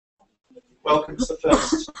welcome to the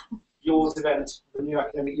first Yours event for the new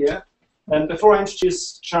academic year. And before I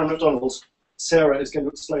introduce Sharon Macdonald, Sarah is going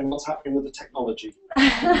to explain what's happening with the technology.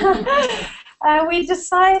 We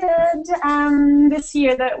decided this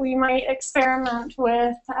year that we might experiment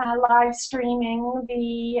with live streaming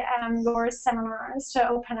the Yours seminars to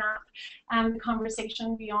open up the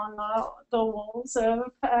conversation beyond the walls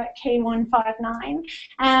of K159.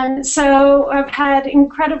 And so I've had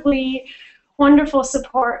incredibly wonderful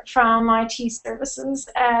support from IT services,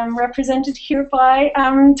 represented here by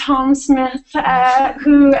Tom Smith,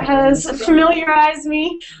 who has familiarized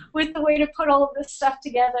me with the way to put all of this stuff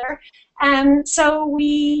together. And so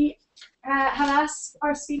we have asked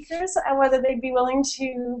our speakers whether they'd be willing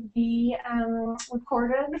to be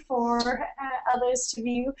recorded for others to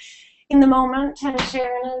view in the moment, and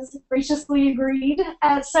Sharon has graciously agreed.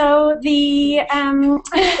 So the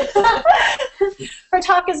our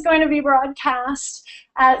talk is going to be broadcast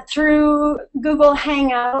through Google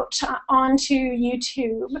Hangout onto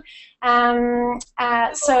YouTube.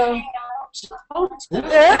 So.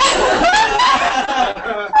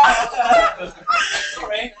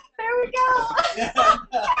 Sorry. There we go.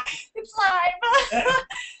 It's live.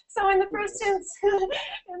 So in the first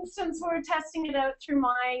instance, we're testing it out through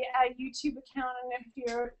my YouTube account, and if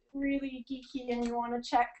you're really geeky and you want to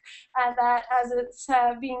check that as it's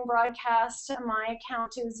being broadcast, my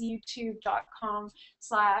account is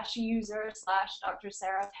youtube.com/user/Dr.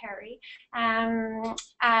 Sarah Perry.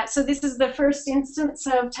 So this is the first instance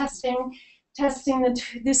of testing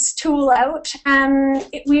this tool out.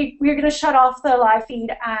 We're going to shut off the live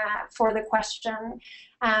feed for the question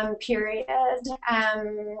period.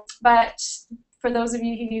 But for those of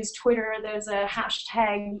you who use Twitter, there's a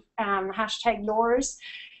hashtag, hashtag yours,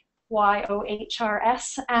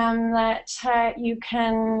 YOHRS, that you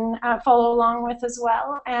can follow along with as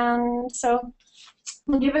well. And so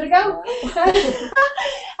we'll give it a go.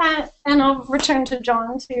 And I'll return to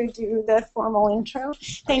John to do the formal intro.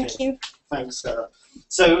 Thank you. Thanks, Sarah.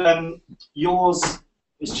 So Yours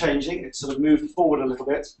is changing. It's sort of moved forward a little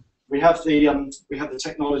bit. We have the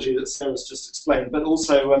technology that Sarah's just explained, but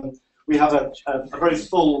also we have a very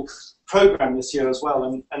full program this year as well,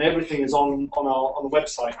 and everything is on the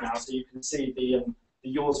website now, so you can see the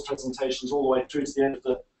Yours presentations all the way through to the end of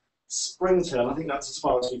the spring term. I think that's as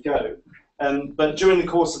far as we go. But during the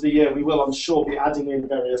course of the year, we will, I'm sure, be adding in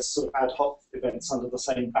various sort of ad hoc events under the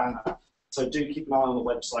same banner. So do keep an eye on the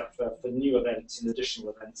website for new events and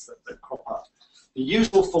additional events that crop up. The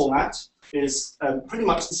usual format is pretty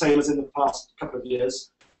much the same as in the past couple of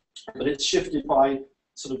years, but it's shifted by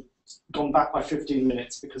sort of gone back by 15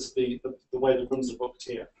 minutes because of the way the rooms are booked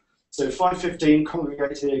here. So 5:15,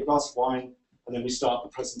 congregate here, glass of wine, and then we start the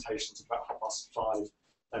presentations about 5:30,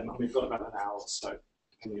 and we've got about an hour or so,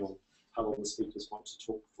 depending on how long the speakers want to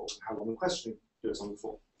talk for and how long the questioning goes on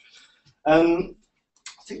for. I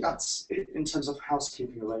think that's it in terms of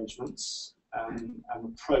housekeeping arrangements and the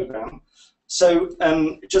programme. So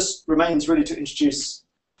it just remains really to introduce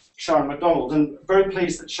Sharon Macdonald, and very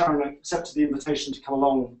pleased that Sharon accepted the invitation to come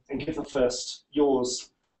along and give the first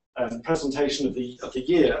Yours presentation of the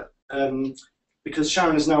year, because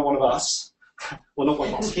Sharon is now one of us. Well, not one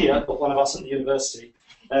of us here, but one of us at the university.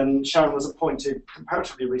 Sharon was appointed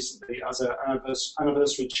comparatively recently as an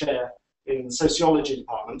anniversary chair in the sociology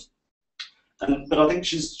department. But I think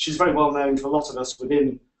she's very well known to a lot of us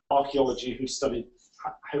within archaeology who studied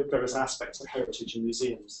various aspects of heritage and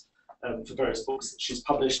museums, for various books that she's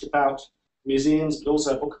published about museums, but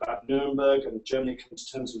also a book about Nuremberg and Germany coming to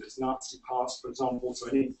terms with its Nazi past, for example. So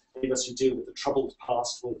any of us who deal with the troubled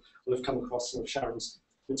past will have come across some of Sharon's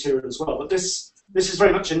material as well. But this is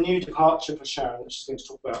very much a new departure for Sharon that she's going to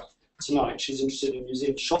talk about tonight. She's interested in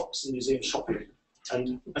museum shops and museum shopping,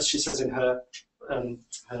 and as she says in her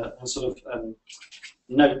sort of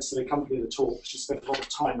notes that accompany the talk, she spent a lot of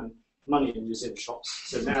time and money in museum shops.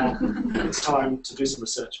 So now it's time to do some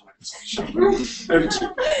research on it. So, over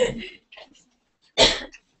to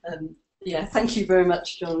you. Yeah, thank you very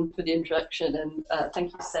much, John, for the introduction, and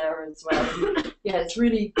thank you, Sarah, as well. Yeah, it's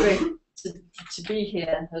really great to be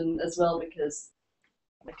here, and as well because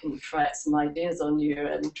I can try out some ideas on you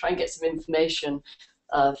and try and get some information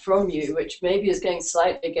from you, which maybe is going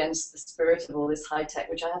slightly against the spirit of all this high tech,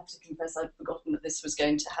 which I have to confess I'd forgotten that this was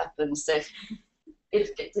going to happen. So,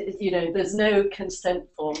 you know, there's no consent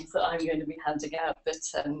forms that I'm going to be handing out. But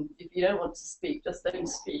if you don't want to speak, just don't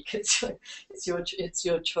speak. It's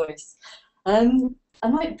your choice. I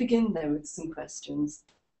might begin though with some questions.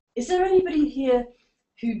 Is there anybody here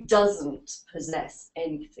who doesn't possess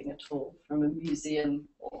anything at all from a museum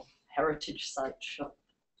or heritage site shop?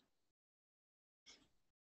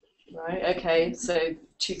 Right, okay, so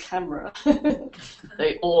to camera,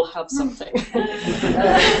 they all have something.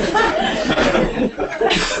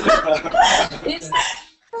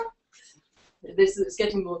 It's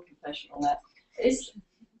getting more confessional now. Is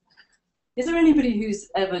there anybody who's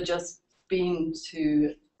ever just been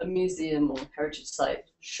to a museum or heritage site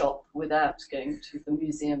shop without going to the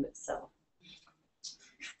museum itself?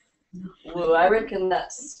 Well, I reckon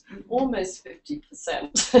that's almost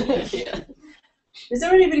 50% here. Is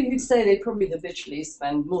there anybody who'd say they probably habitually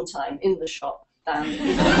spend more time in the shop than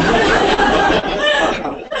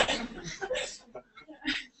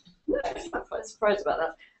No, I'm quite surprised about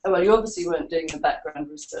that. Oh, well, you obviously weren't doing the background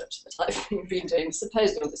research that I've been doing,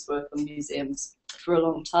 supposing all this work on museums for a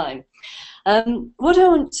long time. What I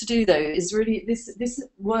want to do, though, is really this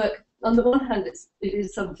work. On the one hand, it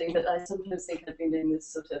is something that I sometimes think I've been doing this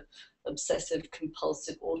sort of obsessive,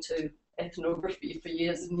 compulsive auto-ethnography for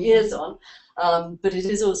years and years on, but it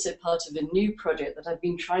is also part of a new project that I've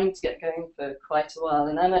been trying to get going for quite a while,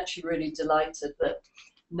 and I'm actually really delighted that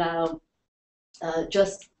now,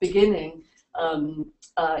 just beginning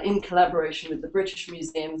in collaboration with the British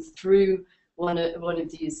Museum through one of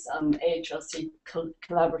these AHRC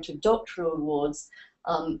Collaborative Doctoral Awards,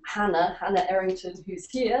 Hannah Errington, who's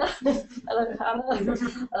here, hello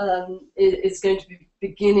Hannah, is going to be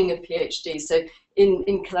beginning a PhD. So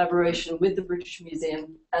in collaboration with the British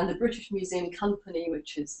Museum and the British Museum Company,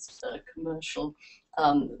 which is a commercial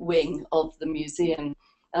wing of the museum.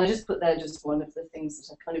 And I just put there just one of the things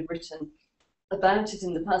that I've kind of written about it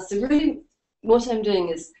in the past. So really what I'm doing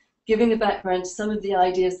is giving a background to some of the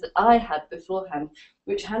ideas that I had beforehand,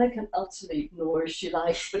 which Hannah can utterly ignore if she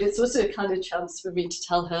likes, but it's also a kind of chance for me to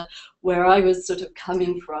tell her where I was sort of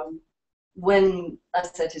coming from when I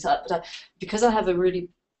set it up. But because I have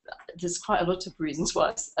there's quite a lot of reasons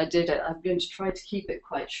why I did it. I'm going to try to keep it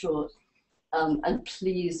quite short. And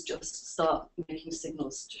please just start making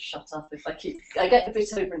signals to shut up if I get a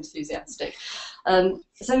bit over enthusiastic. So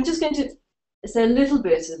I'm just going to say a little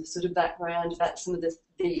bit of sort of background about some of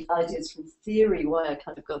the ideas from theory, why I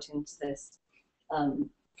kind of got into this,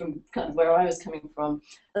 from kind of where I was coming from,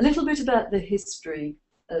 a little bit about the history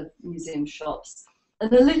of museum shops,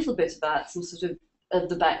 and a little bit about some sort of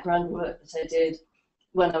the background work that I did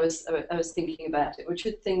when I was thinking about it, which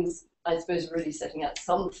are things, I suppose, really setting out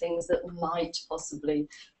some things that might possibly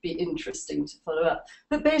be interesting to follow up.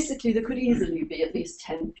 But basically, there could easily be at least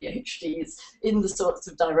 10 PhDs in the sorts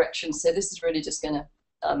of directions. So this is really just going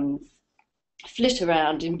to flit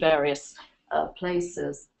around in various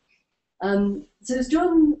places. So as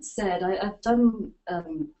John said, I've done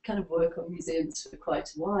kind of work on museums for quite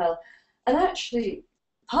a while. And actually,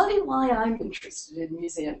 partly why I'm interested in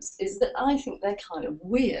museums is that I think they're kind of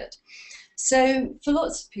weird. So for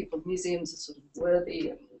lots of people, museums are sort of worthy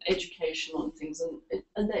and educational and things,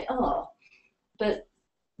 and they are. But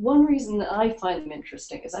one reason that I find them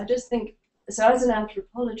interesting is I just think, so as an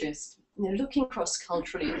anthropologist, looking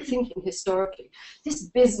cross-culturally and thinking historically, this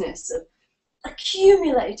business of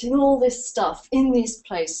accumulating all this stuff in these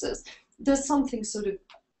places, there's something sort of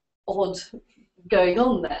odd going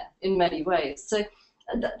on there in many ways. So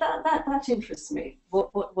that interests me,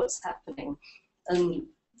 what's happening. And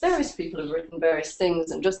various people have written various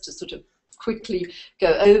things, and just to sort of quickly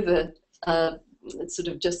go over, sort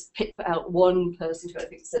of just pick out one person who I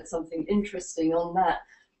think said something interesting on that.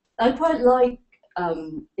 I quite like,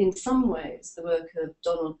 in some ways, the work of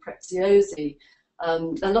Donald Preziosi.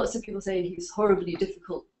 And lots of people say he's horribly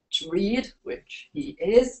difficult to read, which he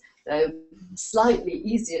is, though slightly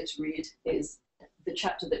easier to read is the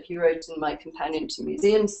chapter that he wrote in My Companion to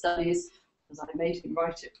Museum Studies, because I made him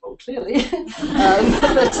write it all clearly.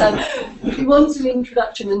 But if you want an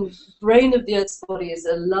introduction, and Brain of the Earth's Body is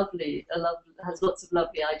has lots of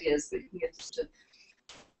lovely ideas, but you can get a sort of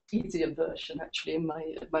easier version actually in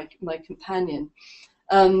my Companion.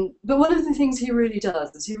 But one of the things he really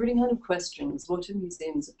does is he really kind of questions, what are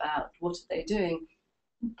museums about? What are they doing?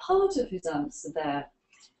 And part of his answer there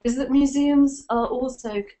is that museums are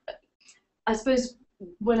also, I suppose,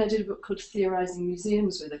 when I did a book called Theorizing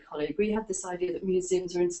Museums with a colleague, we had this idea that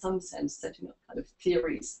museums are in some sense setting up kind of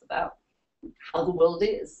theories about how the world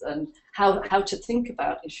is and how to think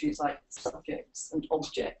about issues like subjects and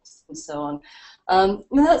objects and so on. And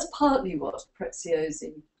that's partly what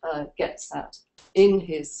Preziosi gets at in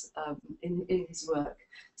his work.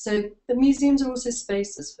 So the museums are also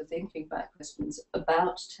spaces for thinking about questions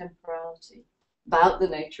about temporality, about the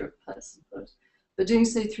nature of personhood, but doing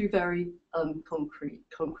so through very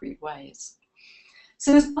concrete ways.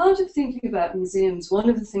 So as part of thinking about museums, one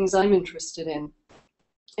of the things I'm interested in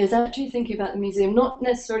is actually thinking about the museum not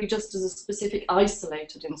necessarily just as a specific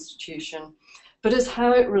isolated institution, but as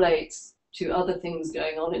how it relates to other things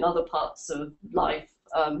going on in other parts of life,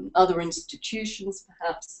 other institutions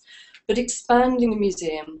perhaps, but expanding the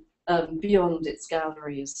museum beyond its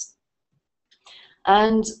galleries.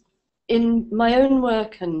 And in my own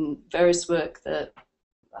work and various work that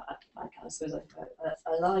I suppose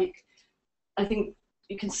I like, I think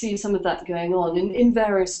you can see some of that going on in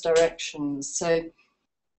various directions. So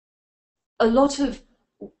a lot of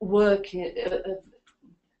work, a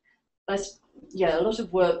lot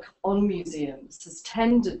of work on museums has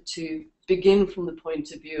tended to begin from the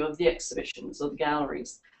point of view of the exhibitions or the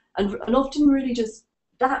galleries, and often really just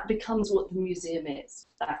that becomes what the museum is,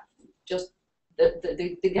 that just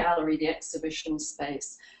the gallery, the exhibition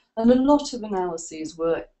space. And a lot of analyses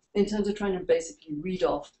work in terms of trying to basically read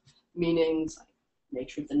off meanings like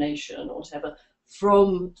nature of the nation or whatever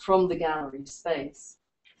from the gallery space.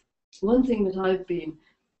 One thing that I've been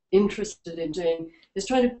interested in doing is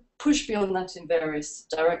trying to push beyond that in various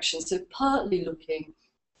directions. So partly looking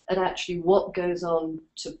at actually what goes on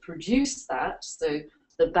to produce that, so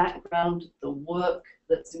the background, the work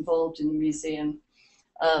that's involved in the museum,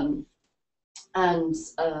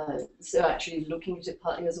 so actually looking at it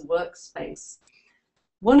partly as a workspace.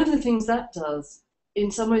 One of the things that does,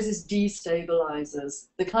 in some ways, is destabilizes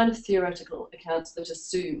the kind of theoretical accounts that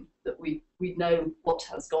assume that we know what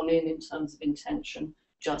has gone in terms of intention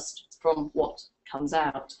just from what comes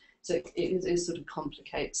out. So it sort of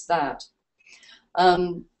complicates that.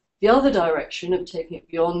 The other direction of taking it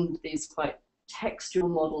beyond these quite textual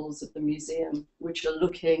models of the museum, which are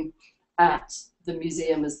looking at the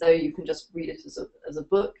museum as though you can just read it as a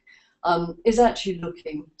book, is actually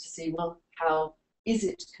looking to see, well, how is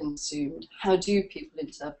it consumed? How do people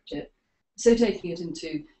interpret it? So taking it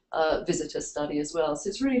into visitor study as well. So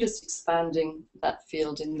it's really just expanding that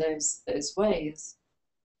field in those ways.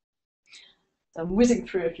 So I'm whizzing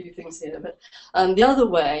through a few things here, but the other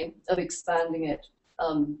way of expanding it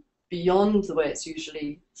beyond the way it's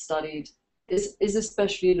usually studied is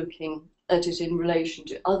especially looking at it in relation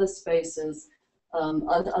to other spaces,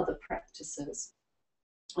 other practices,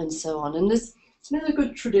 and so on. And there's a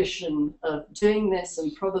good tradition of doing this,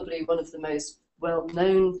 and probably one of the most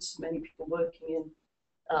well-known to many people working in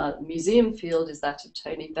the museum field is that of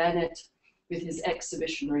Tony Bennett with his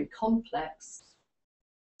exhibitionary complex.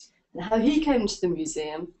 And how he came to the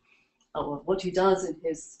museum, or what he does in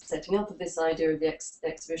his setting up of this idea of the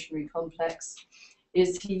exhibitionary complex,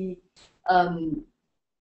 is he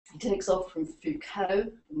takes off from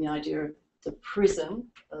Foucault and the idea of the prison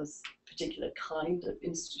as a particular kind of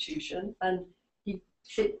institution, and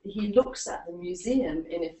he looks at the museum,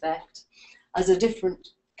 in effect, as a different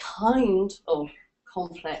kind of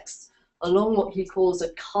complex along what he calls a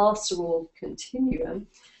carceral continuum.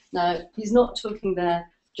 Now, he's not talking there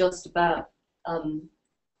just about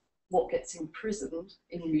what gets imprisoned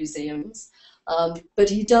in museums, but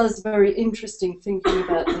he does very interesting thinking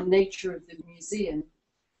about the nature of the museum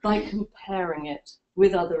by comparing it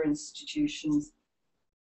with other institutions,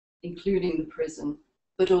 including the prison,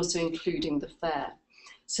 but also including the fair.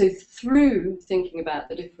 So through thinking about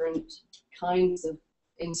the different kinds of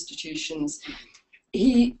institutions,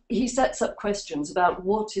 he sets up questions about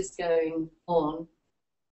what is going on,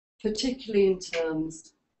 particularly in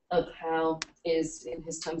terms of how is, in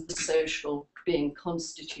his terms, the social being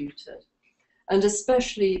constituted. And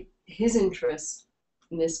especially his interest,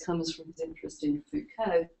 and this comes from his interest in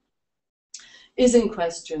Foucault, is in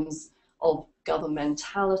questions of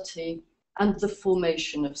governmentality and the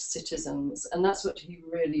formation of citizens. And that's what he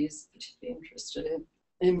really is particularly interested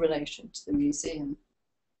in relation to the museum.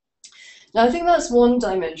 Now, I think that's one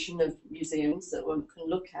dimension of museums that one can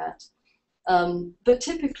look at. But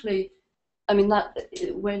typically, I mean, that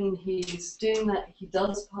when he's doing that, he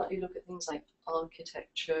does partly look at things like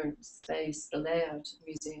architecture, space, the layout of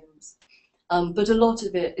museums. But a lot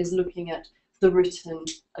of it is looking at the written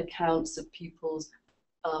accounts of people's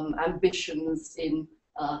ambitions in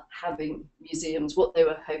having museums, what they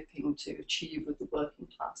were hoping to achieve with the working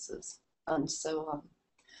classes, and so on.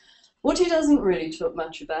 What he doesn't really talk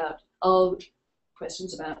much about are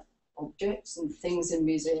questions about objects and things in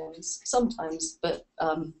museums, sometimes, but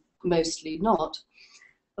mostly not.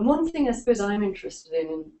 And one thing I suppose I'm interested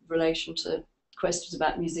in relation to questions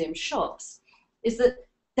about museum shops is that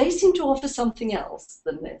they seem to offer something else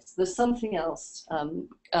than this. There's something else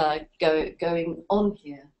going on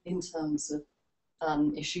here in terms of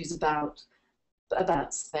issues about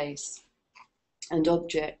space and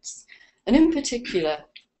objects. And in particular,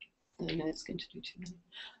 I know it's going to do too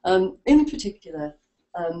many. In particular,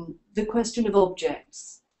 the question of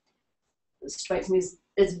objects strikes me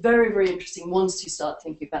as very, very interesting once you start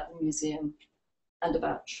thinking about the museum and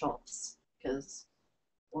about shops. because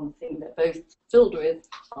one thing they're both filled with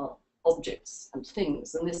are objects and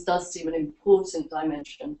things, and this does seem an important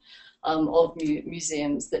dimension of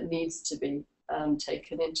museums that needs to be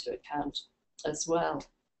taken into account as well.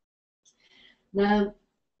 Now,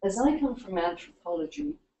 as I come from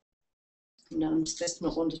anthropology, I'm supposed to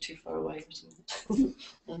not wander too far away.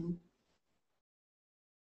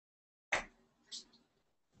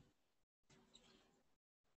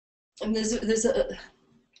 And there's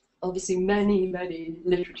obviously many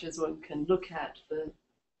literatures one can look at for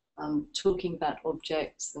talking about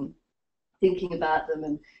objects and thinking about them,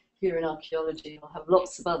 and here in archaeology I'll have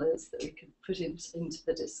lots of others that we could put into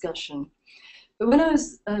the discussion. But when I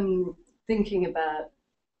was thinking about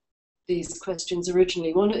these questions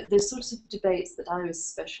originally, one of the sorts of debates that I was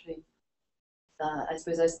especially, I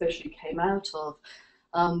especially came out of,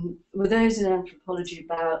 were those in anthropology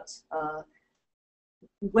about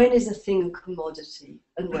when is a thing a commodity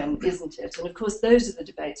and when isn't it? And of course, those are the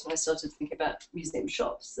debates when I started thinking about museum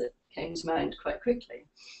shops that came to mind quite quickly,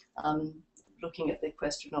 looking at the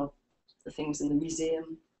question of the things in the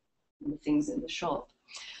museum and the things in the shop.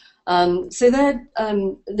 So there,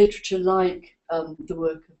 literature like the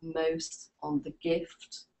work of Mose on the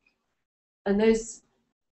gift, and those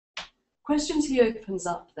questions he opens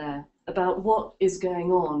up there about what is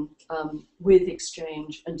going on with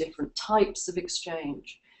exchange and different types of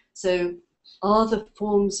exchange. So are the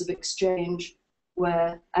forms of exchange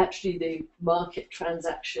where actually the market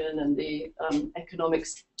transaction and the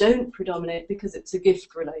economics don't predominate because it's a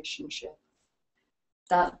gift relationship?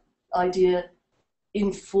 That idea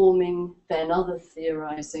informing then other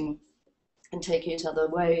theorizing and taking it other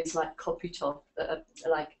ways, like Kopytov,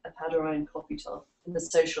 like Apadorai Kopytov in the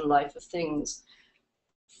social life of things,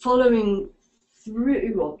 following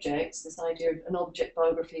through objects, this idea of an object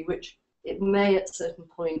biography, which it may at certain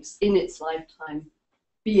points in its lifetime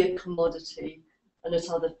be a commodity and at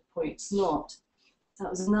other points not. That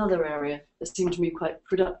was another area that seemed to me quite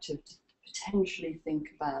productive to potentially think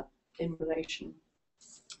about in relation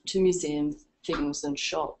to museums, things and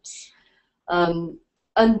shops. And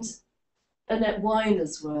Annette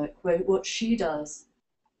Weiner's work, where what she does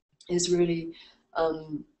is really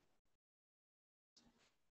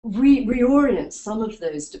reorient some of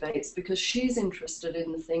those debates, because she's interested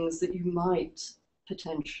in the things that you might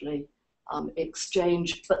potentially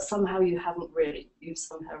exchange, but somehow you haven't really, you've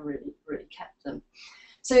somehow really kept them.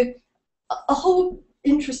 So a whole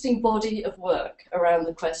interesting body of work around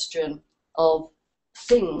the question of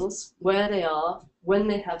things, where they are, when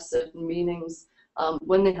they have certain meanings,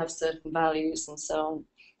 when they have certain values and so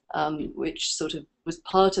on, which sort of was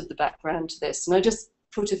part of the background to this. And I just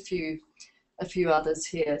put a few others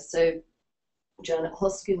here. So Janet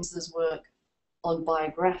Hoskins's work on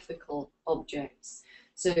biographical objects.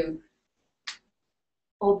 So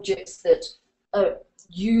objects that are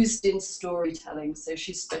used in storytelling. So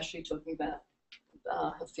she's especially talking about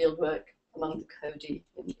her fieldwork among the Kodi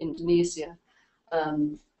in Indonesia.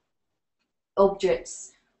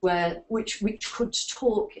 Objects which could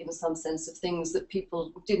talk in some sense of things that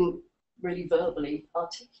people didn't really verbally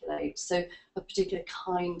articulate. So a particular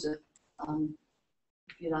kind of,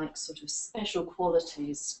 if you like, sort of special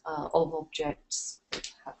qualities of objects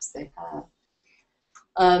that perhaps they have.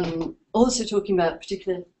 Also talking about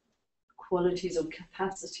particular qualities or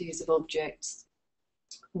capacities of objects,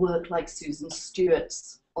 work like Susan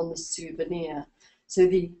Stewart's on the souvenir. So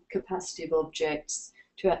the capacity of objects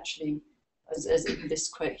to actually, as in this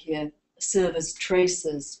quote here, serve as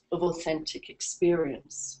traces of authentic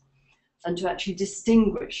experience, and to actually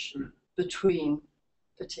distinguish between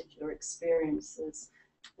particular experiences.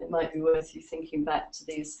 It might be worth you thinking back to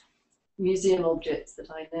these museum objects that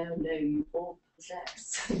I now know you all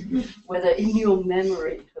possess, whether in your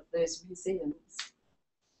memory of those museums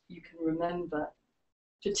you can remember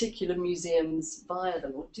particular museums via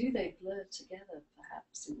them, or do they blur together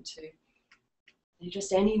perhaps into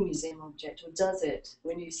just any museum object, or does it,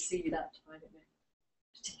 when you see that, I don't know,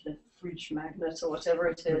 particular fridge magnet or whatever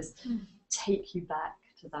it is, take you back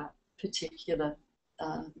to that particular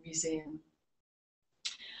museum?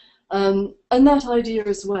 And that idea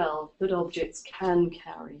as well, that objects can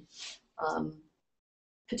carry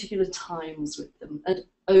particular times with them and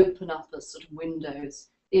open up as sort of windows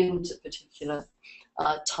into particular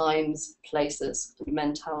times, places, and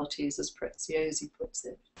mentalities, as Preziosi puts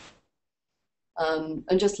it.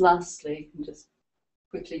 And just lastly, I'm just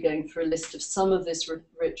quickly going through a list of some of this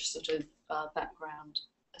rich sort of background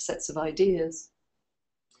sets of ideas.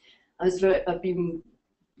 I've been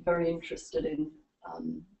very interested in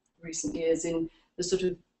recent years in the sort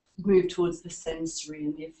of move towards the sensory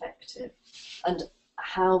and the affective, and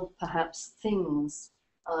how perhaps things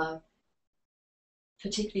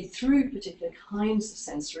particularly through particular kinds of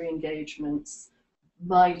sensory engagements,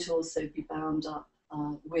 might also be bound up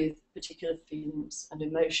with particular feelings and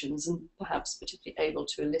emotions, and perhaps particularly able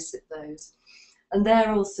to elicit those. And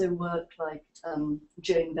there also work like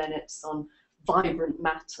Jane Bennett's on vibrant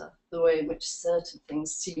matter, the way in which certain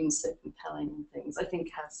things seem so compelling and things, I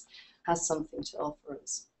think has something to offer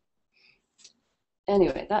us.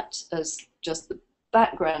 Anyway, that is just the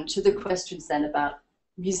background to the questions then about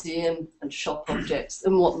museum and shop objects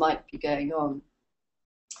and what might be going on.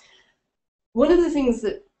 One of the things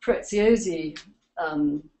that Preziosi, I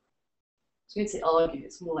was going to say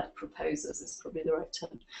argues, more like proposes is probably the right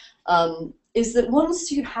term, is that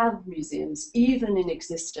once you have museums, even in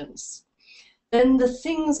existence, then the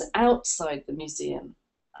things outside the museum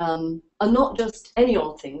are not just any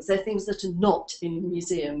old things, they're things that are not in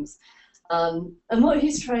museums. And what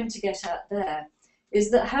he's trying to get at there is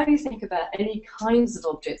that how you think about any kinds of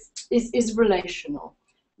objects is relational.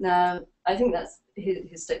 Now, I think that's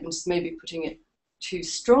his statement is maybe putting it too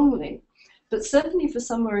strongly, but certainly for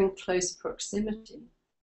somewhere in close proximity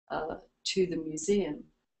to the museum,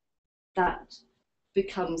 that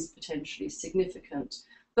becomes potentially significant.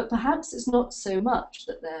 But perhaps it's not so much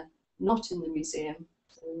that they're not in the museum,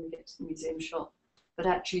 so when we get to the museum shop, but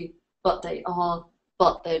actually, but they are,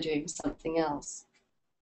 but they're doing something else.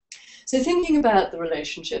 So thinking about the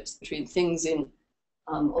relationships between things in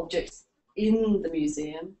objects in the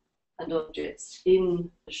museum and objects in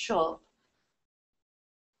the shop,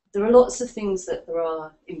 there are lots of things that there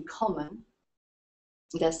are in common.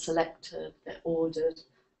 They're selected, they're ordered,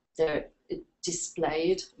 they're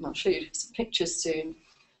displayed, and I'll show you some pictures soon.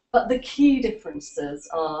 But the key differences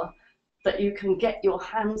are that you can get your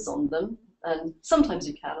hands on them, and sometimes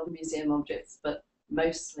you can on museum objects, but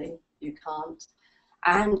mostly you can't.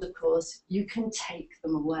 And of course, you can take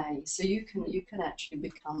them away, so you can actually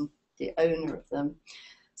become the owner of them.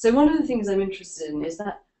 So one of the things I'm interested in is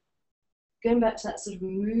that, going back to that sort of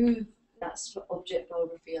move, that sort of object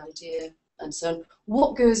biography idea, and so on,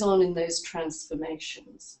 what goes on in those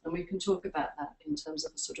transformations? And we can talk about that in terms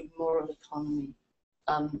of a sort of moral economy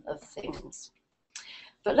of things.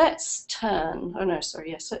 But let's turn,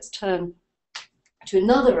 let's turn to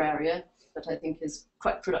another area that I think is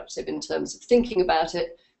quite productive in terms of thinking about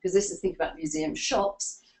it, because this is think about museum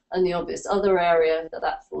shops, and the obvious other area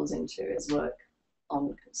that falls into is work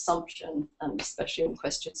on consumption, and especially on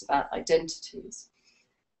questions about identities.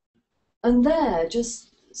 And there,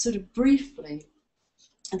 just sort of briefly,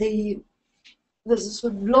 there's a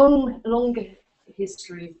sort of longer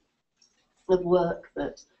history of work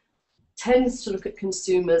that tends to look at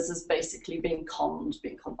consumers as basically being conned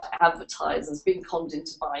by advertisers, being conned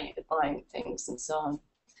into buying things and so on.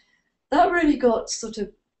 That really got sort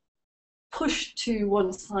of pushed to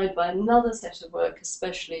one side by another set of work,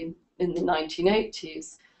 especially in the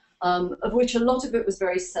 1980s, of which a lot of it was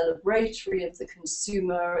very celebratory of the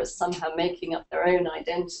consumer as somehow making up their own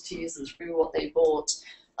identities through what they bought,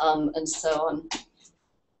 and so on.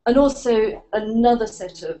 And also another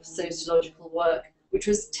set of sociological work which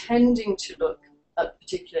was tending to look at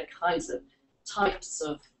particular kinds of types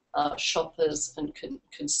of shoppers and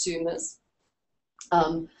consumers,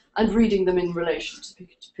 and reading them in relation to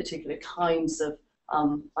particular kinds of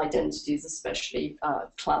identities, especially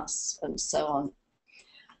class and so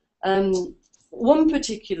on. One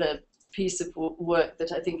particular piece of work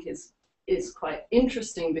that I think is quite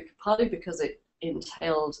interesting, partly because it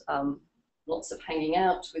entailed lots of hanging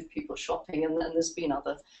out with people shopping, and then there's been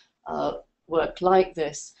other work like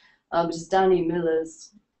this, which is Danny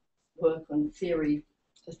Miller's work on the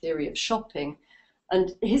theory of shopping.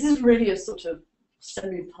 And his is really a sort of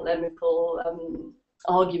semi-polemical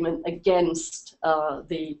argument against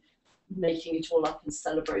the making it all up and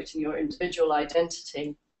celebrating your individual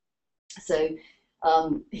identity. So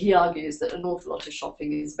he argues that an awful lot of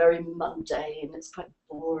shopping is very mundane, it's quite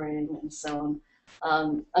boring and so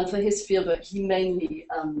on. And for his fieldwork, he mainly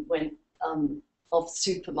went of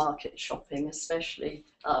supermarket shopping, especially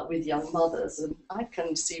with young mothers, and I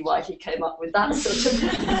can see why he came up with that sort of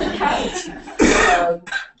account.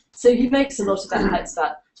 So he makes a lot about how it's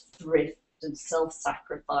about thrift and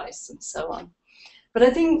self-sacrifice and so on. But I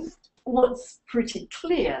think what's pretty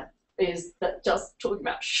clear is that just talking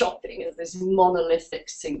about shopping as this monolithic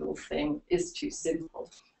single thing is too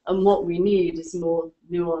simple. And what we need is more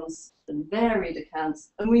nuanced and varied accounts,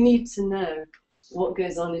 and we need to know what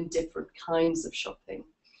goes on in different kinds of shopping.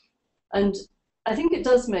 And I think it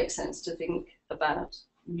does make sense to think about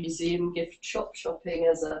museum gift shop shopping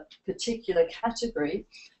as a particular category,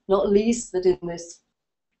 not least that in this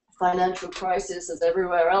financial crisis, as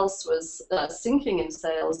everywhere else was sinking in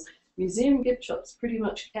sales, museum gift shops pretty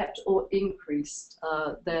much kept or increased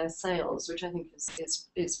their sales, which I think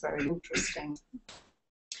is very interesting.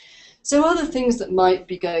 So other things that might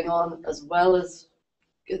be going on, as well as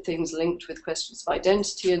things linked with questions of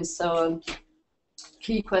identity and so on,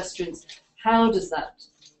 key questions: how does that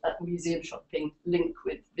museum shopping link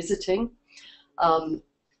with visiting?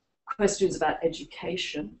 Questions about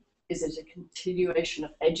education. Is it a continuation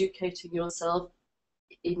of educating yourself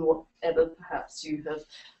in whatever perhaps you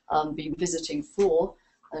have been visiting for?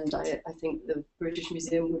 And I think the British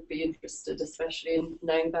Museum would be interested, especially in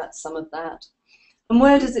knowing about some of that. And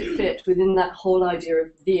where does it fit within that whole idea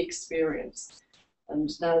of the experience? And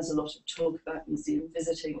now there's a lot of talk about museum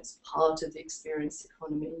visiting as part of the experience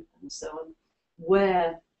economy and so on.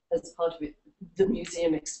 Where, as part of it, the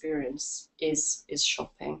museum experience is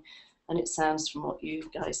shopping. And it sounds from what you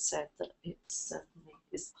guys said that it certainly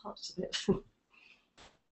is part of it.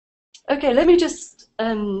 Okay, let me just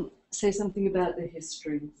say something about the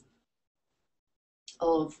history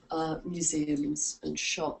of museums and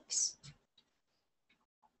shops.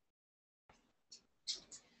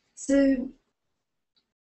 So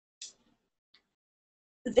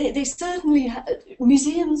they certainly,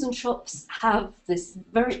 museums and shops have this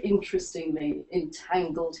very interestingly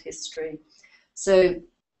entangled history. So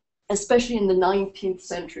especially in the 19th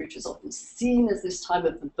century, which is often seen as this time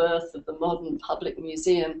of the birth of the modern public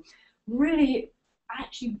museum, really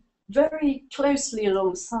actually very closely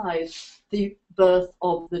alongside the birth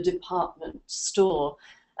of the department store.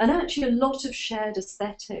 And actually a lot of shared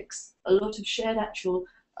aesthetics, a lot of shared actual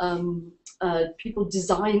people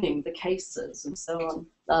designing the cases and so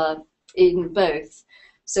on in both.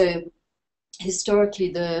 So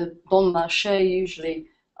historically the Bon Marché usually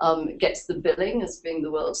gets the billing as being the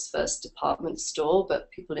world's first department store, but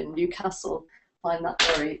people in Newcastle find that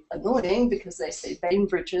very annoying because they say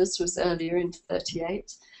Bainbridge's was earlier in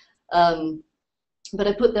 38. But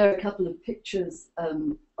I put there a couple of pictures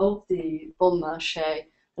of the Bon Marché,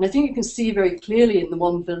 and I think you can see very clearly in the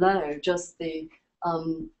one below just the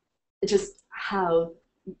just how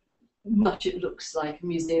much it looks like a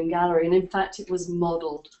museum gallery, and in fact it was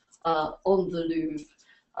modelled on the Louvre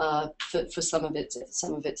for some of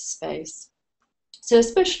its space. So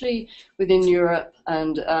especially within Europe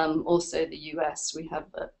and also the US, we have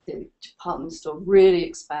the department store really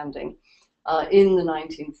expanding in the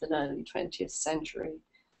 19th and early 20th century.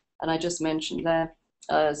 And I just mentioned there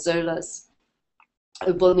Zola's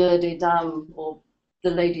Au Bonheur des Dames, or The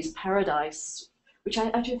Lady's Paradise, which I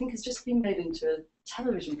actually think has just been made into a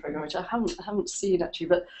television program, which I haven't seen actually,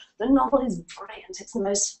 but the novel is brilliant. It's the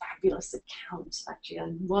most fabulous account, actually,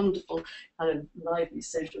 a wonderful kind of lively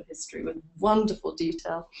social history with wonderful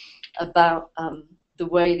detail about the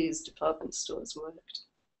way these department stores worked.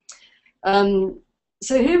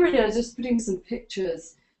 So here really I was just putting some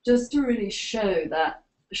pictures just to really show that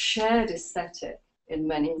shared aesthetic in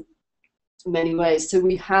many ways. So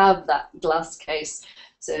we have that glass case.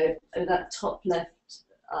 So that top left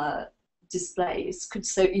displays could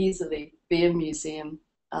so easily be a museum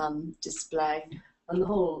display, and the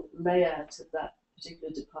whole layout of that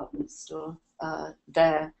particular department store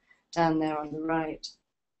down there on the right.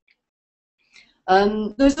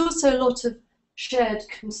 There's also a lot of shared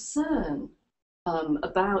concern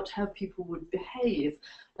about how people would behave,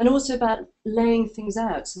 and also about laying things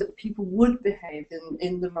out so that people would behave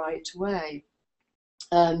in the right way.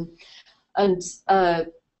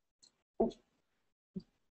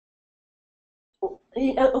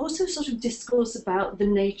 Also sort of discourse about the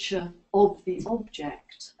nature of the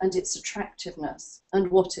object and its attractiveness and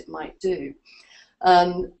what it might do.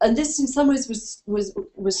 And this in some ways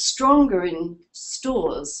was stronger in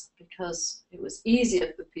stores because it was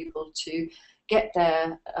easier for people to get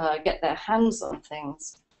their hands on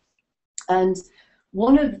things. And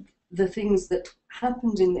one of the things that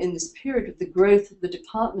happened in this period of the growth of the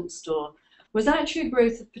department store was actually a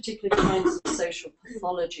growth of particular kinds of social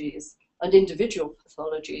pathologies and individual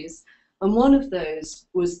pathologies, and one of those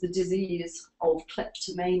was the disease of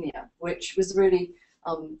kleptomania, which was really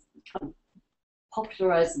kind of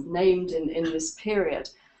popularized and named in this period.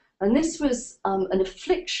 And this was an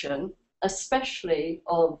affliction, especially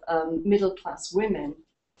of middle-class women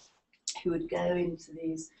who would go into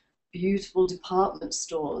these beautiful department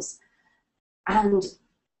stores, and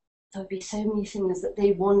there would be so many things that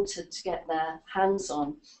they wanted to get their hands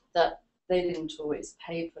on that they didn't always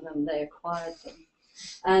pay for them, they acquired them.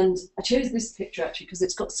 And I chose this picture actually because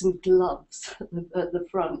it's got some gloves at the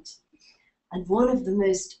front. And one of the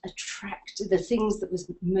most attractive, the things that was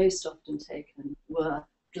most often taken were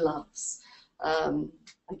gloves. I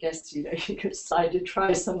guess, you could decide to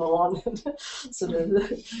try some on and sort of,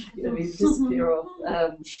 disappear off.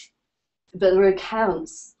 there were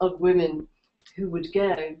accounts of women who would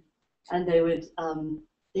go, and they would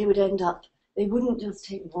end up, they wouldn't just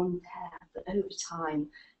take one pair, but over time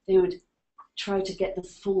they would try to get the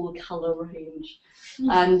full colour range.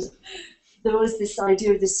 And there was this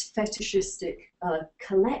idea of this fetishistic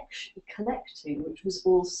collecting, which was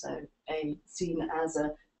also seen as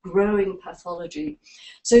a growing pathology.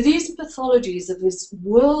 So these pathologies of this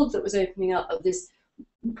world that was opening up, of this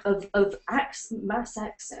mass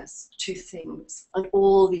access to things, and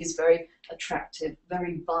all these very attractive,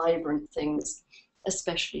 very vibrant things,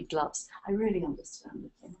 especially gloves. I really understand the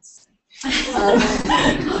things.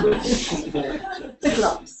 The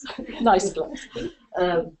gloves, nice gloves.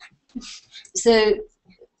 So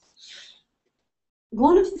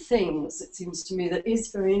one of the things, it seems to me, that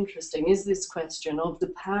is very interesting is this question of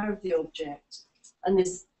the power of the object and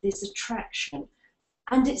this attraction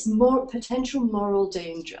and its potential moral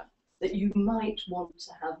danger, that you might want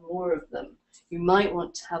to have more of them, you might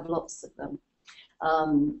want to have lots of them.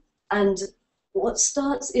 And what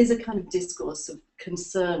starts is a kind of discourse of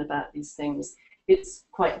concern about these things. It's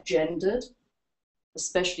quite gendered.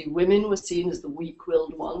 Especially women were seen as the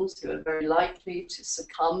weak-willed ones who are very likely to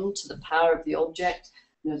succumb to the power of the object.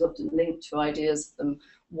 And there's often linked to ideas of them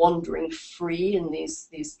wandering free in these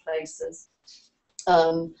places.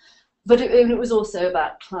 But it was also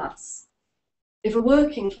about class. If a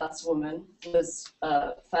working class woman was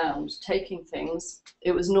found taking things,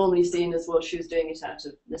 it was normally seen as, well, she was doing it out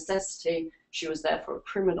of necessity, she was therefore a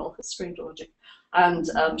criminal, a strange logic, and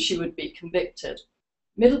she would be convicted.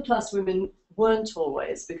 Middle class women weren't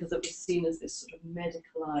always, because it was seen as this sort of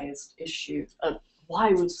medicalized issue of why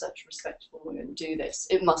would such respectable women do this?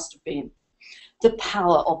 It must have been the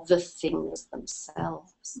power of the things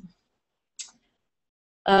themselves.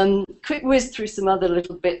 Quick whiz through some other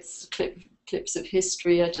little bits, clips of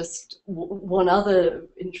history. One other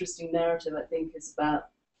interesting narrative, I think, is about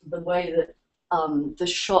the way that the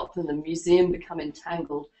shop and the museum become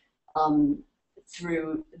entangled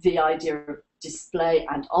through the idea of display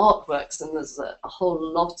and artworks, and there's a whole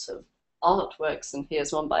lot of artworks, and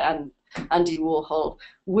here's one by Andy Warhol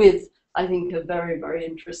with, I think, a very, very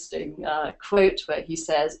interesting quote where he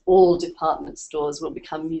says, all department stores will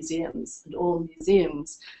become museums, and all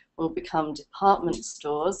museums will become department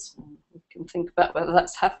stores. We can think about whether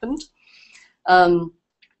that's happened. But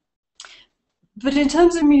in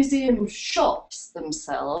terms of museum shops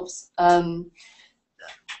themselves,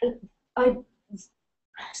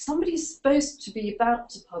 somebody's supposed to be about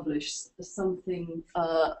to publish something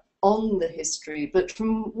on the history, but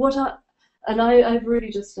from what I've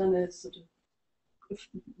really just done a sort of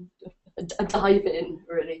a dive in,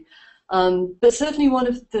 really. But certainly one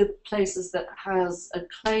of the places that has a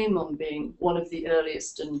claim on being one of the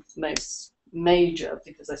earliest and most major,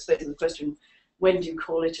 because I suppose the question, when do you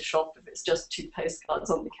call it a shop? If it's just 2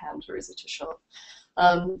 postcards on the counter, is it a shop?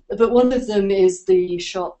 But one of them is the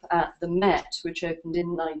shop at the Met, which opened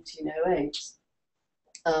in 1908.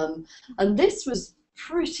 And this was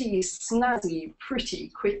pretty snazzy pretty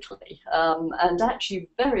quickly, and actually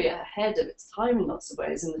very ahead of its time in lots of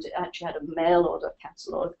ways, in that it actually had a mail order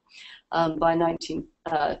catalogue by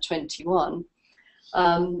 1921.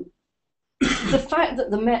 The fact that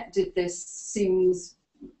the Met did this seems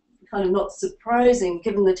kind of not surprising,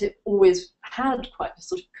 given that it always had quite a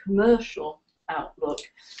sort of commercial outlook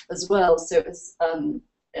as well. So it was,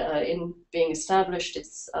 in being established,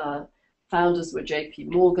 its founders were J.P.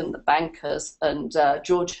 Morgan, the bankers, and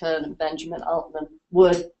George Hearn and Benjamin Altman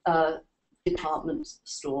were department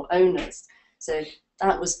store owners. So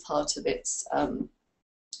that was part of its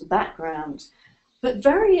background. But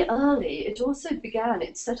very early, it also began,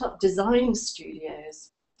 it set up design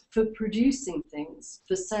studios for producing things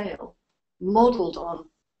for sale, modelled on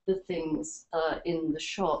the things in the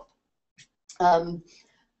shop. And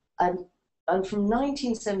from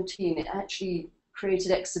 1917, it actually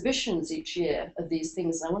created exhibitions each year of these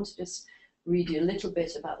things. And I want to just read you a little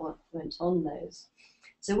bit about what went on those.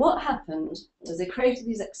 So what happened was they created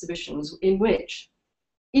these exhibitions in which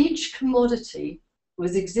each commodity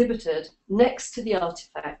was exhibited next to the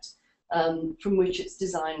artifact from which its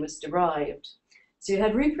design was derived. So you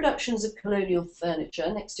had reproductions of colonial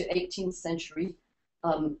furniture next to 18th century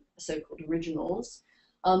so-called originals,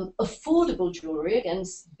 affordable jewellery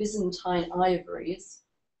against Byzantine ivories,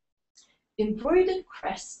 embroidered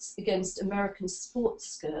crests against American sports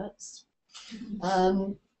skirts,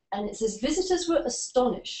 and it says visitors were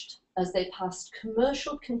astonished as they passed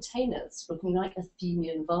commercial containers looking like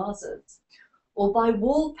Athenian vases, or by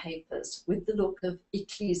wallpapers with the look of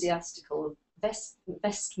ecclesiastical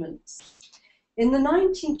vestments. In the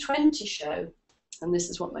 1920 show, and this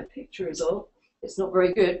is what my picture is of, it's not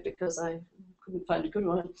very good because I couldn't find a good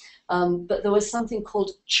one. But there was something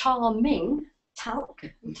called charming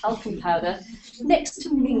talcum powder next to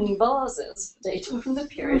Ming vases dating from the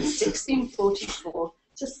period 1644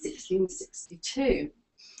 to 1662.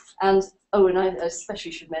 And oh, and I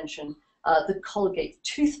especially should mention the Colgate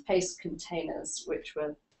toothpaste containers, which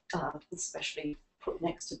were especially put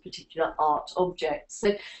next to particular art objects.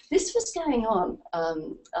 So this was going on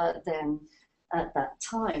then at that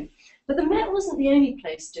time. But the Met wasn't the only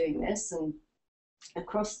place doing this, and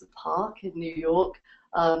across the park in New York,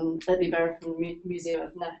 at the American Museum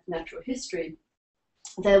of Natural History,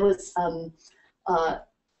 there was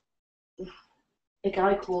a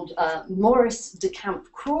guy called Maurice de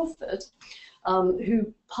Camp Crawford,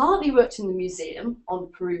 who partly worked in the museum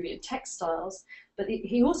on Peruvian textiles, but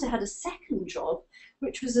he also had a second job,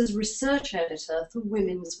 which was as research editor for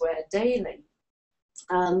Women's Wear Daily.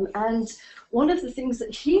 And one of the things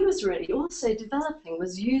that he was really also developing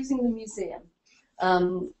was using the museum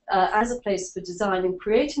as a place for design and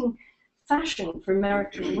creating fashion for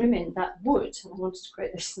American women that would, and I wanted to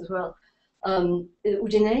create this as well, it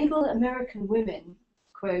would enable American women,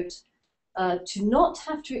 quote, to not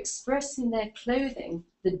have to express in their clothing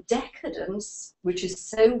the decadence which is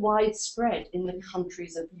so widespread in the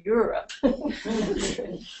countries of Europe.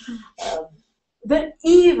 But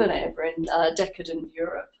even over in decadent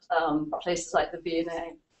Europe, places like the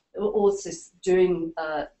V&A were also doing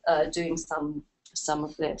some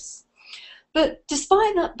of this. But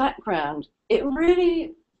despite that background, it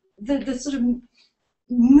really, the sort of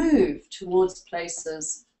move towards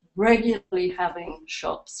places regularly having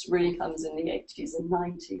shops really comes in the 80s and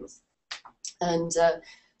 90s. And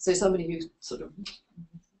so somebody who sort of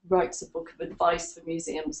writes a book of advice for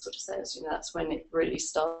museums sort of says, you know, that's when it really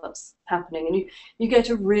starts happening. And you get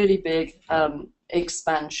a really big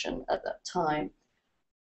expansion at that time.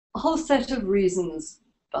 A whole set of reasons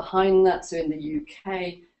behind that. So in the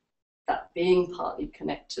UK, that being partly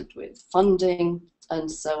connected with funding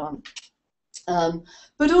and so on.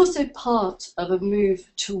 But also part of a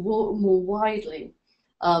move toward more widely,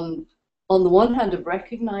 on the one hand, of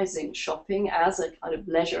recognizing shopping as a kind of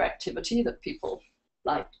leisure activity that people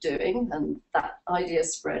like doing, and that idea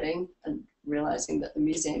spreading and realizing that the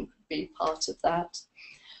museum could be part of that.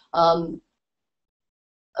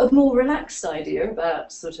 A more relaxed idea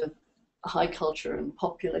about sort of high culture and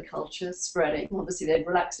popular culture spreading. Obviously, they'd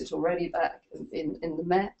relaxed it already back in the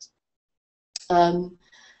Met.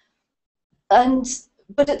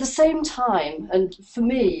 But at the same time, and for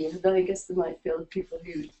me, and I guess there might feel people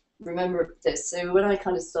who remember this, so when I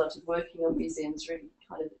kind of started working on museums really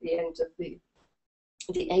kind of at the end of the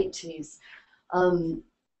 80s,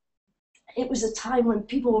 it was a time when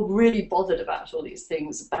people were really bothered about all these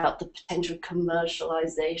things, about the potential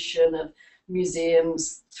commercialization of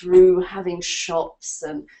museums through having shops,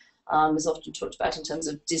 and is often talked about in terms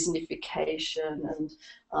of Disneyfication,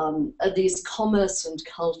 and these commerce and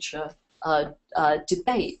culture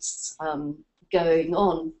debates going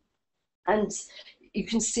on. And you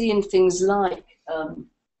can see in things like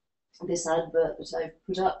this advert that I've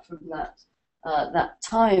put up from that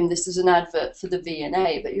time. This is an advert for the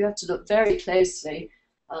V&A, but you have to look very closely,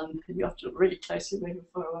 you have to look really closely, maybe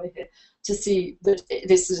far away here, to see that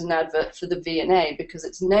this is an advert for the V&A, because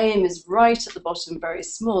its name is right at the bottom, very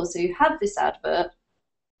small. So you have this advert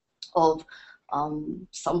of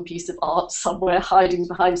some piece of art somewhere hiding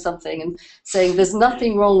behind something and saying there's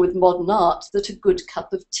nothing wrong with modern art that a good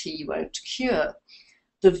cup of tea won't cure.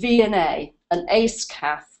 The V&A, an ace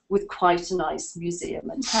cafe with quite a nice museum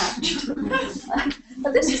attached.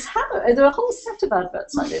 And this is how, there are a whole set of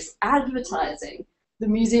adverts like this, advertising the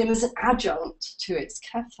museum as an adjunct to its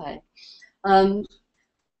cafe.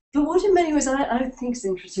 But what in many ways I think is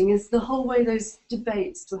interesting is the whole way those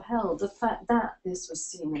debates were held, the fact that this was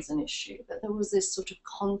seen as an issue, that there was this sort of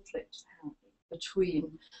conflict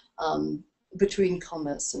between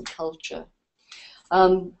commerce and culture.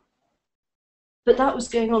 But that was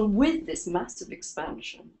going on with this massive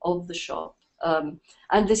expansion of the shop,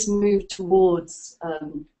 and this move towards,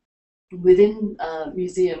 within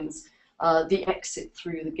museums, the exit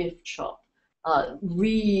through the gift shop,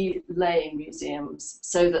 relaying museums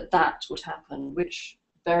so that that would happen, which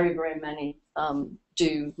very, very many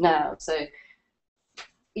do now. So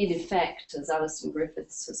in effect, as Alison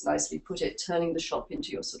Griffiths has nicely put it, turning the shop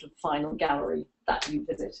into your sort of final gallery that you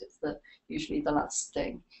visit. It's usually the last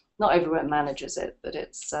thing. Not everyone manages it, but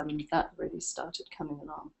it's that really started coming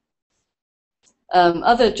along.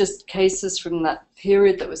 Other just cases from that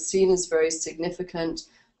period that was seen as very significant,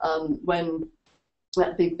 when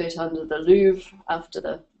that big bit under the Louvre after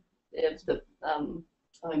the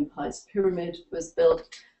Empire's pyramid was built,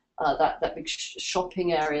 that big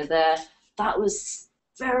shopping area there. That was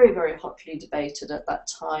very, very hotly debated at that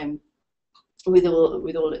time, with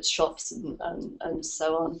all its shops and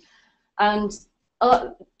so on. And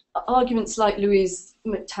arguments like Louise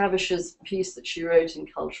McTavish's piece that she wrote in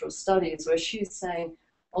Cultural Studies, where she's saying,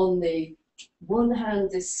 on the one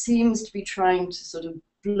hand, this seems to be trying to sort of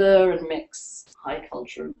blur and mix high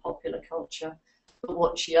culture and popular culture. But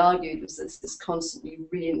what she argued was this is constantly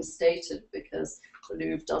reinstated because the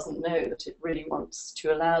Louvre doesn't know that it really wants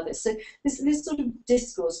to allow this. So this sort of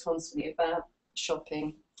discourse constantly about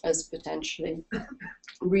shopping as potentially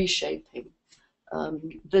reshaping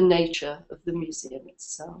the nature of the museum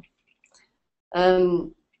itself.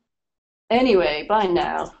 Anyway, by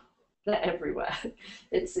now, they're everywhere.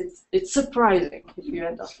 It's surprising if you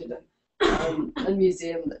end up in a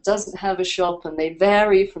museum that doesn't have a shop, and they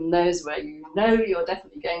vary from those where you know you're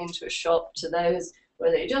definitely going into a shop to those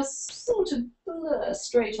where they just sort of blur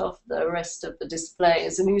straight off the rest of the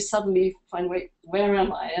displays, and you suddenly find, wait, where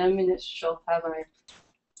am I? I'm in a shop, am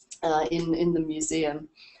I in the museum?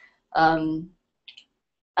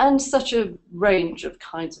 And such a range of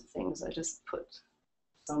kinds of things. I just put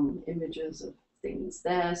some images of things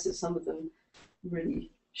there, so some of them really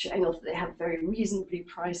showing off that they have very reasonably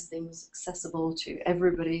priced things accessible to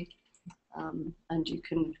everybody, and you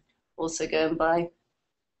can also go and buy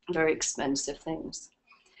very expensive things.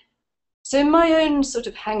 So in my own sort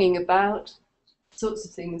of hanging about, sorts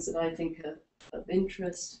of things that I think are of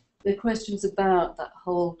interest, the questions about that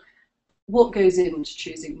whole, what goes into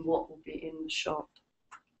choosing what will be in the shop,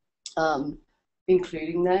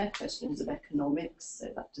 including their questions of economics, so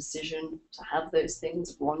that decision to have those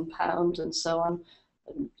things of £1 and so on,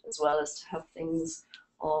 and as well as to have things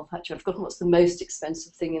of, actually I've forgotten what's the most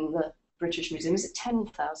expensive thing in the British Museum. Is it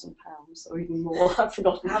 £10,000 or even more? I've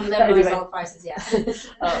forgotten. I haven't memorised all the prices yet.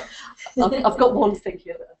 I've got one thing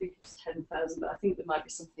here that I think it's 10,000, but I think there might be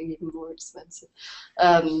something even more expensive.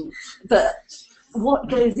 But what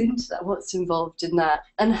goes into that? What's involved in that?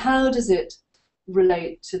 And how does it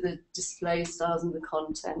relate to the display styles and the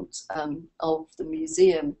content of the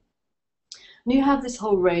museum? And you have this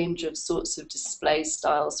whole range of sorts of display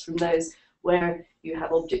styles, from those where you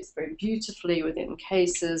have objects very beautifully within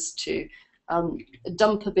cases to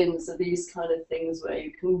dumper bins are these kind of things where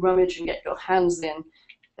you can rummage and get your hands in.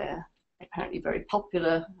 They're apparently very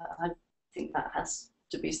popular. I think that has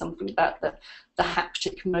to be something about the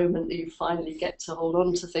haptic moment that you finally get to hold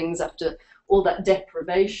on to things after all that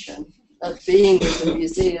deprivation of being in the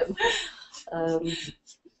museum.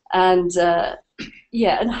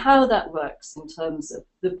 Yeah, and how that works in terms of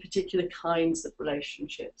the particular kinds of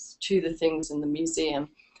relationships to the things in the museum.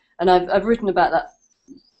 And I've written about that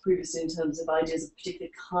previously in terms of ideas of particular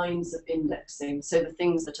kinds of indexing, so the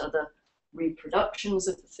things that are the reproductions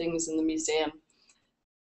of the things in the museum,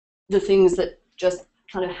 the things that just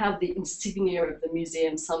kind of have the insignia of the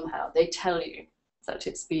museum somehow. They tell you that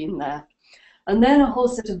it's been there. And then a whole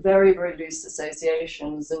set of very, very loose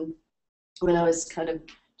associations. And when I was kind of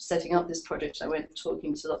setting up this project, I went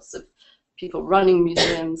talking to lots of people running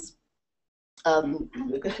museums.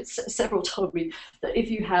 Several told me that if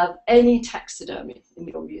you have any taxidermy in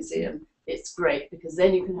your museum, it's great, because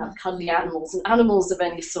then you can have cuddly animals and animals of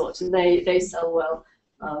any sort, and they sell well,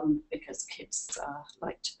 because kids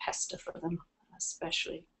like to pester for them,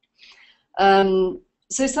 especially.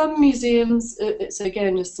 So some museums, so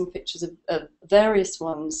again, just some pictures of various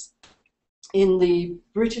ones. In the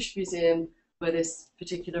British Museum, where this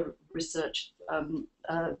particular research for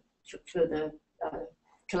the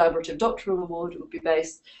Collaborative Doctoral Award will be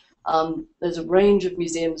based, there's a range of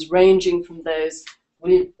museums ranging from those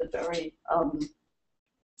with the very,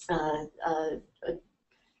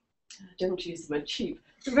 don't use the word cheap,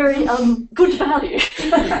 very good value,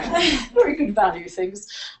 very good value things,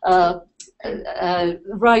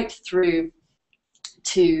 right through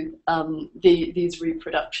to these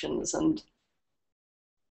reproductions. And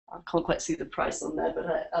I can't quite see the price on there, but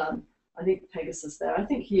I think Pegasus there. I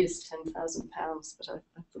think he is £10,000, but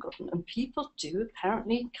I've forgotten. And people do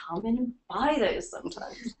apparently come in and buy those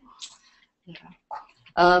sometimes. Yeah.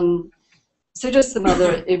 So just some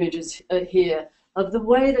other images here of the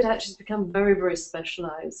way that actually has become very, very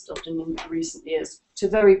specialised, often in recent years, to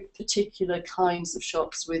very particular kinds of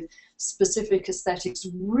shops with specific aesthetics,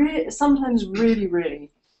 sometimes really,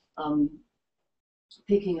 really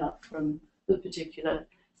picking up from the particular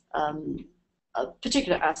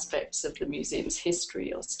aspects of the museum's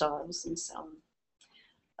history or styles and so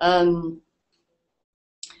on.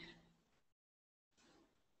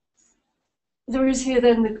 There is here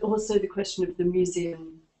then also the question of the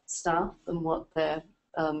museum staff and what they're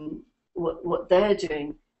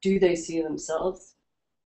doing. Do they see themselves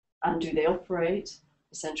And do they operate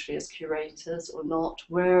essentially as curators or not?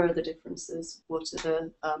 Where are the differences? What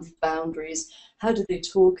are the boundaries? How do they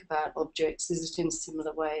talk about objects? Is it in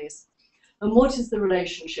similar ways? And what is the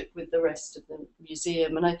relationship with the rest of the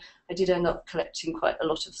museum? And I did end up collecting quite a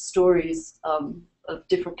lot of stories of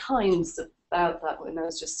different kinds about that when I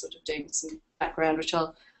was just sort of doing some background, which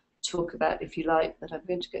I'll talk about if you like, but I'm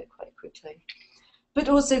going to go quite quickly. But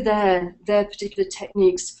also their particular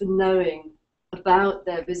techniques for knowing about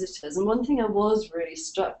their visitors. And one thing I was really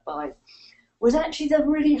struck by was actually the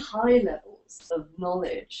really high levels of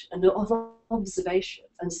knowledge and of observation.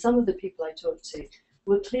 And some of the people I talked to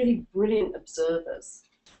were clearly brilliant observers.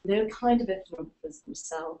 They were kind of ethnographers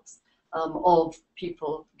themselves of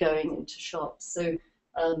people going into shops. So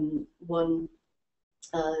one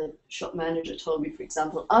shop manager told me, for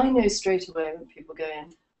example, I know straight away when people go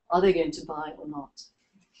in, are they going to buy or not?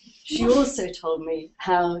 She also told me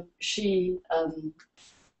how she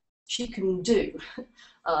can do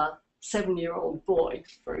a 7-year-old boy,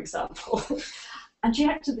 for example. And she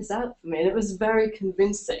acted this out for me, and it was very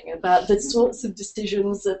convincing about the sorts of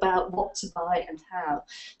decisions about what to buy and how.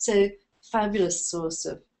 So, fabulous source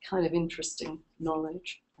of kind of interesting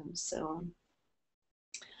knowledge and so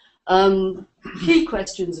on. Key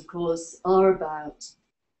questions, of course, are about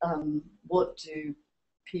what do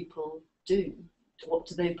people do? What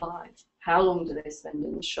do they buy? How long do they spend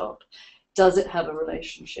in the shop? Does it have a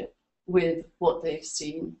relationship with what they've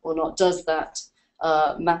seen or not? Does that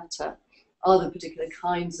matter? Are there particular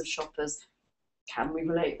kinds of shoppers? Can we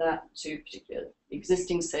relate that to particular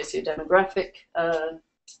existing socio-demographic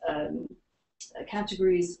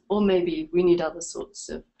categories? Or maybe we need other sorts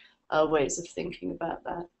of ways of thinking about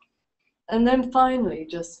that. And then finally,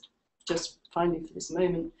 just finally for this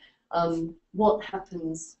moment, what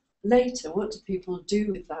happens later? What do people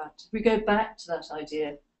do with that? If we go back to that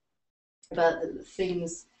idea about the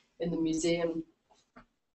things in the museum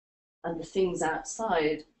and the things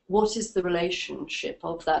outside, what is the relationship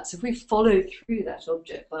of that? So if we follow through that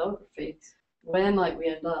object biography, where might we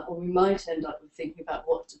end up? Or we might end up with thinking about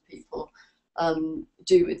what do people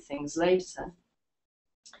do with things later.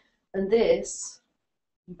 And this,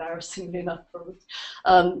 embarrassingly enough, probably,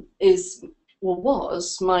 is or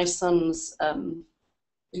was my son's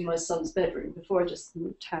in my son's bedroom before I just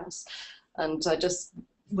moved house, and I just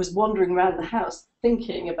was wandering around the house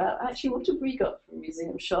thinking about actually what have we got from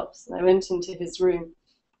museum shops. And I went into his room,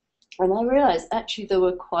 and I realised actually there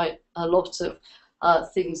were quite a lot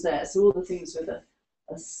of things there. So all the things with a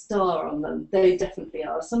star on them, they definitely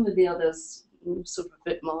are. Some of the others sort of a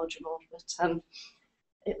bit marginal, but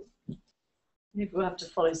maybe we'll have to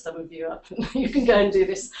follow some of you up, and you can go and do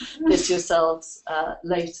this yourselves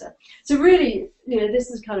later. So really, this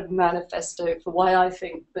is kind of a manifesto for why I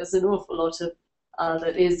think there's an awful lot of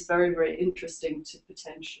that is very, very interesting to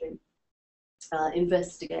potentially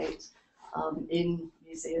investigate in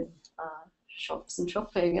museum shops and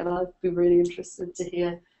shopping. And I'd be really interested to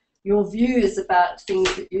hear your views about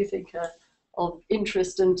things that you think are of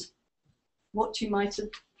interest and what you might have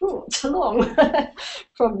brought along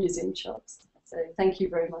from museum shops. So thank you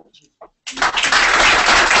very much.